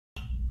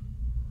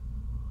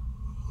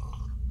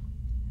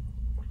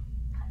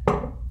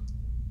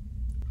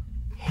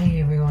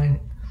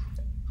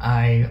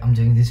I'm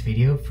doing this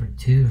video for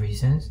two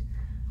reasons.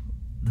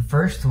 The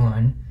first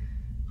one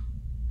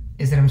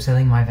is that I'm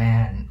selling my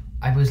van.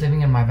 I was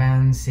living in my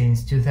van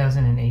since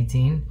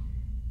 2018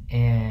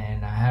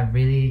 and I had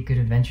really good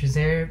adventures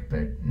there,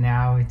 but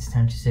now it's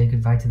time to say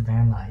goodbye to the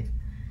van life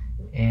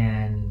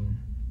and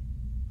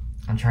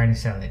I'm trying to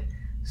sell it.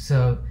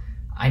 So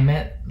I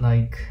met,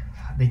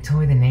 they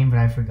told me the name but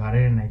I forgot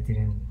it and I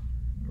didn't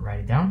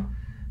write it down,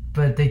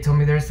 but they told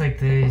me there's like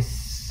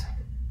this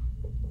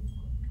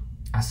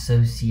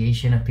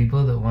association of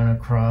people that want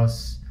to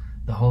cross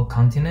the whole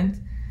continent,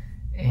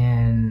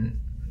 and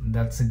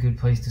that's a good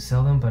place to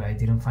sell them, but I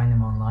didn't find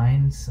them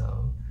online.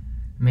 So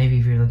maybe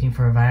if you're looking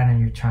for a van and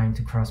you're trying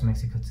to cross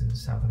Mexico to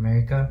South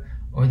America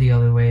or the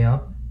other way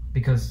up,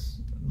 because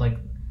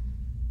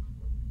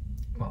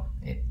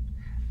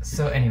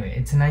so anyway,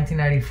 it's a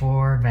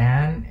 1994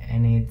 van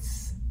and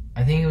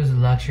I think it was a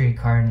luxury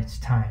car in its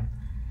time,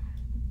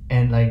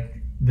 and like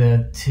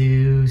the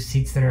two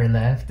seats that are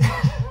left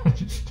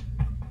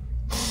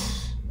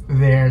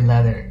they're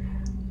leather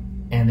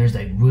and there's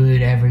like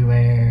wood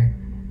everywhere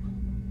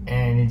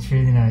and it's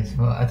really nice.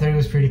 Well, I thought it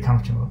was pretty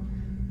comfortable.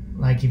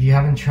 Like if you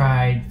haven't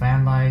tried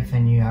van life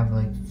and you have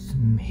like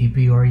some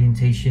hippie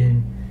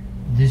orientation,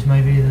 this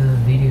might be the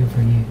video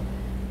for you.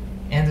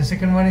 And the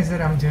second one is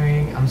that I'm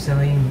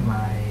selling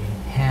my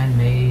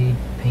handmade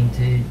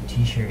painted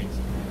t-shirts,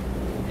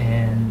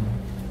 and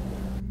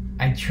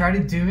I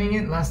tried doing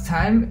it last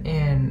time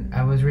and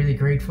I was really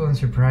grateful and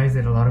surprised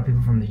that a lot of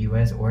people from the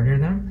US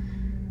ordered them.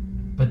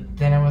 But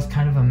then it was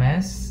kind of a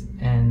mess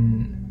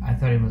and I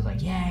thought it was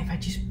like, yeah, if I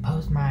just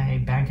post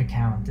my bank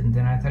account, and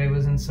then I thought it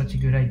wasn't such a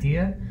good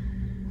idea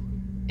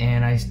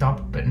and I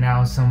stopped, but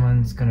now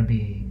someone's gonna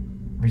be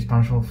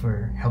responsible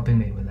for helping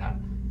me with that.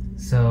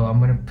 So I'm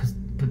gonna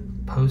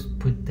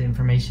put the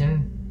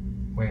information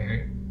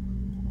where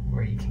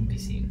you can be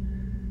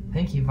seen.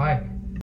 Thank you, bye.